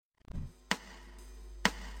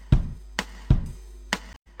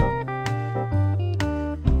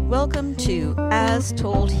Welcome to As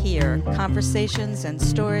Told Here, conversations and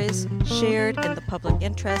stories shared in the public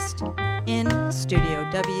interest in Studio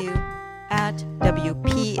W at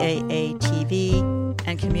WPAA TV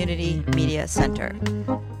and Community Media Center.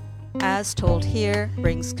 As Told Here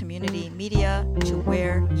brings community media to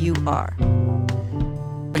where you are.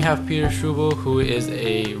 We have Peter Struble, who is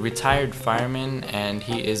a retired fireman, and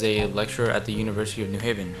he is a lecturer at the University of New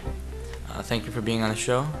Haven. Thank you for being on the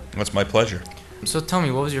show. It's my pleasure. So tell me,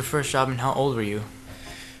 what was your first job and how old were you?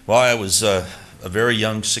 Well, I was a very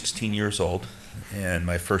young 16 years old, and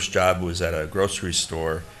my first job was at a grocery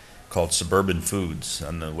store called Suburban Foods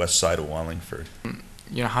on the west side of Wallingford.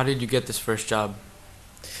 How did you get this first job?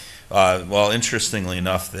 Well, interestingly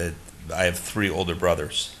enough, that I have three older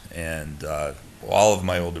brothers, and all of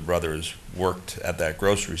my older brothers worked at that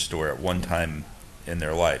grocery store at one time in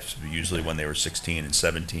their lives, usually when they were 16 and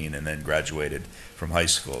 17 and then graduated from high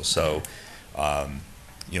school. So,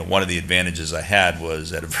 one of the advantages I had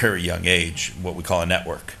was at a very young age what we call a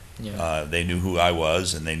network. Yeah. They knew who I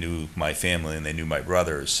was, and they knew my family, and they knew my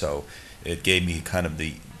brothers. So it gave me kind of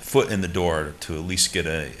the foot in the door to at least get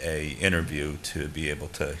a interview to be able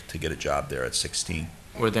to get a job there at 16.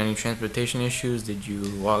 Were there any transportation issues? Did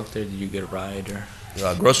you walk there? Did you get a ride? Or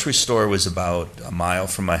The grocery store was about a mile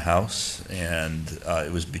from my house, and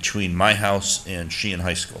it was between my house and Sheehan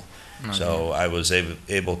High School. Okay. So I was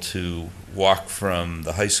able to walk from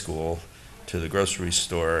the high school to the grocery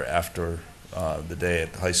store after the day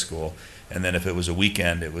at the high school, and then if it was a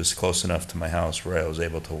weekend, it was close enough to my house where I was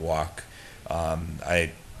able to walk.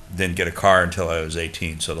 I didn't get a car until I was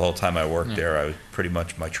 18, so the whole time I worked there, I was pretty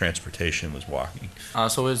much my transportation was walking.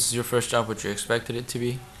 So was your first job what you expected it to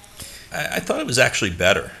be? I thought it was actually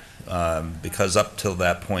better because up till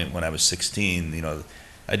that point when I was 16,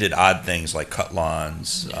 I did odd things like cut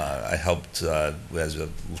lawns. I helped as a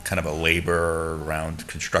kind of a laborer around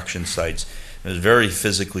construction sites. It was very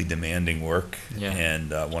physically demanding work. Yeah.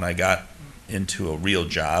 And when I got into a real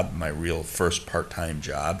job, my real first part-time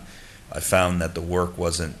job, I found that the work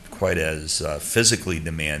wasn't quite as physically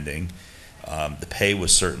demanding. The pay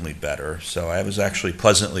was certainly better, so I was actually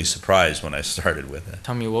pleasantly surprised when I started with it.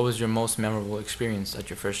 Tell me, what was your most memorable experience at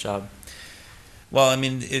your first job? Well, I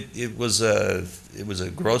mean, it was a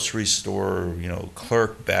grocery store,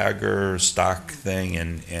 clerk, bagger, stock thing,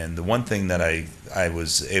 and the one thing that I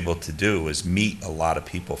was able to do was meet a lot of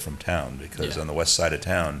people from town, because on the west side of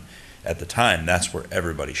town, at the time, that's where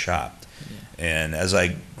everybody shopped. Yeah. And as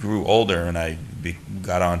I grew older and I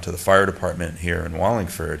got onto the fire department here in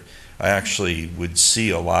Wallingford, I actually would see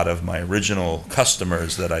a lot of my original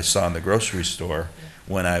customers that I saw in the grocery store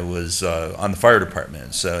when I was on the fire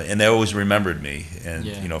department. So, and they always remembered me,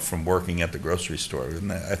 and from working at the grocery store.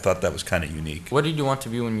 And I thought that was kind of unique. What did you want to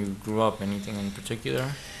be when you grew up? Anything in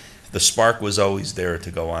particular? The spark was always there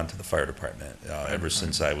to go on to the fire department ever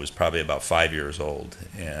since I was probably about 5 years old.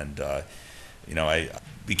 And I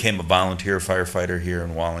became a volunteer firefighter here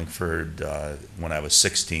in Wallingford when I was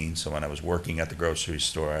 16. So when I was working at the grocery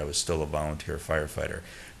store, I was still a volunteer firefighter.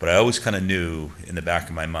 But I always kind of knew in the back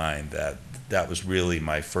of my mind that that was really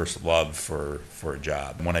my first love for a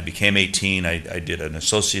job. When I became 18, I did an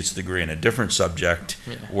associate's degree in a different subject,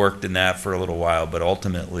 worked in that for a little while, but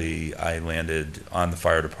ultimately I landed on the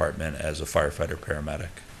fire department as a firefighter paramedic.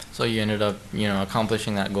 So you ended up,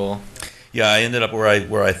 accomplishing that goal? Yeah, I ended up where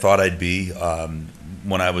I thought I'd be.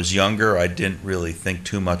 When I was younger, I didn't really think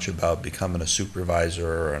too much about becoming a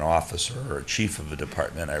supervisor or an officer or a chief of a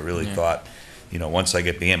department. I really thought, once I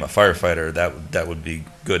became a firefighter, that would be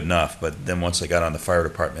good enough. But then once I got on the fire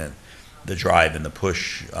department, the drive and the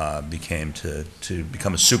push became to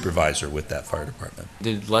become a supervisor with that fire department.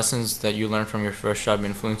 Did lessons that you learned from your first job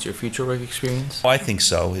influence your future work experience? Oh, I think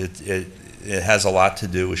so. It has a lot to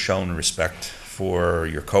do with showing respect for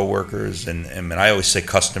your coworkers, and I always say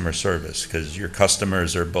customer service, because your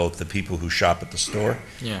customers are both the people who shop at the store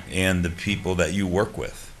and the people that you work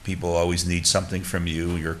with. People always need something from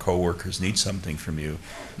you. Your coworkers need something from you.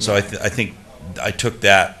 So I think I took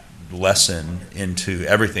that lesson into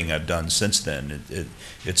everything I've done since then.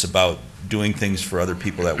 It's about doing things for other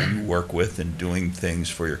people that you work with and doing things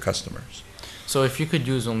for your customers. So if you could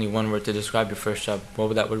use only one word to describe your first job, what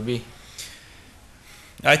would that word be?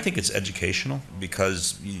 I think it's educational,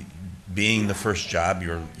 because being the first job,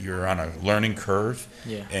 you're on a learning curve,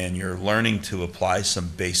 and you're learning to apply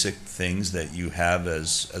some basic things that you have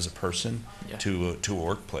as a person to a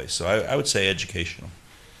workplace. So I would say educational.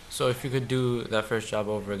 So if you could do that first job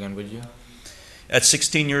over again, would you? At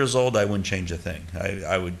 16 years old, I wouldn't change a thing.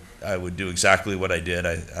 I would do exactly what I did.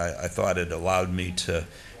 I thought it allowed me to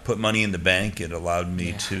put money in the bank. It allowed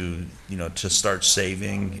me Yeah. to start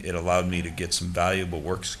saving. It allowed me to get some valuable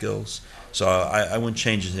work skills. So I wouldn't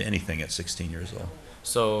change it to anything at 16 years old.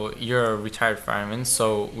 So you're a retired fireman.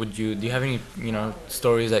 So do you have any,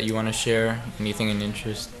 stories that you want to share? Anything in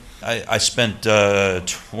interest? I spent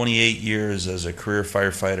 28 years as a career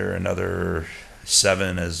firefighter, another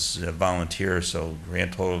 7 as a volunteer, so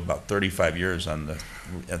grand total of about 35 years on the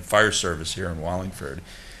fire service here in Wallingford.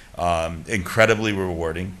 Incredibly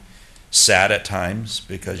rewarding, sad at times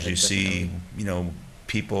because you see,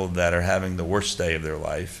 people that are having the worst day of their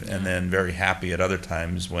life, and then very happy at other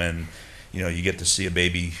times when, you get to see a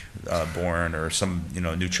baby born or some,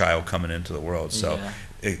 new child coming into the world. So,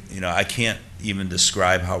 I can't even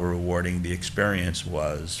describe how rewarding the experience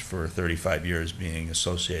was for 35 years being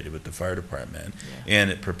associated with the fire department.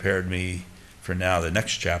 And it prepared me for now the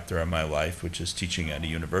next chapter of my life, which is teaching at a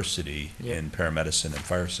university in paramedicine and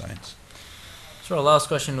fire science. So our last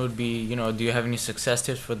question would be, do you have any success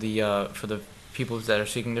tips for the people that are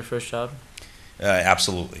seeking their first job?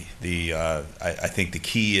 Absolutely. I think the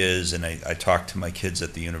key is, and I talk to my kids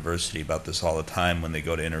at the university about this all the time when they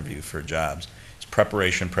go to interview for jobs, it's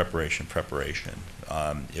preparation, preparation, preparation.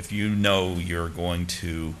 If you know you're going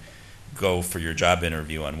to go for your job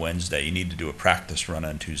interview on Wednesday, you need to do a practice run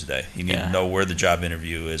on Tuesday. You need to know where the job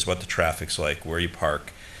interview is, what the traffic's like, where you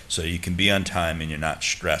park, so you can be on time and you're not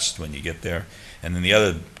stressed when you get there. And then the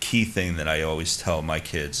other key thing that I always tell my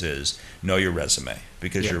kids is know your resume,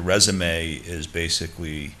 because your resume is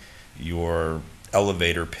basically your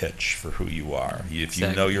elevator pitch for who you are. If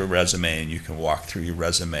you know your resume and you can walk through your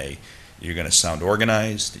resume, you're going to sound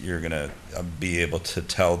organized. You're going to be able to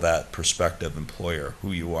tell that prospective employer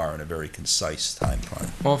who you are in a very concise time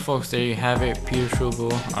frame. Well, folks, there you have it. Peter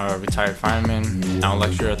Schubel, our retired fireman, now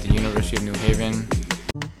lecturer at the University of New Haven.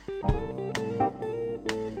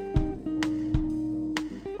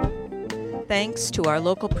 Thanks to our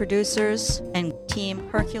local producers and Team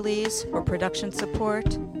Hercules for production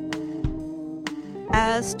support.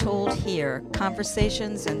 As told here,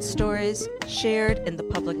 conversations and stories shared in the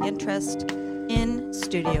public interest in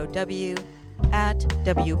Studio W at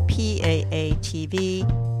WPAA TV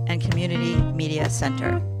and Community Media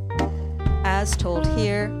Center. As Told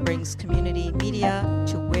Here brings community media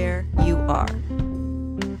to where you are.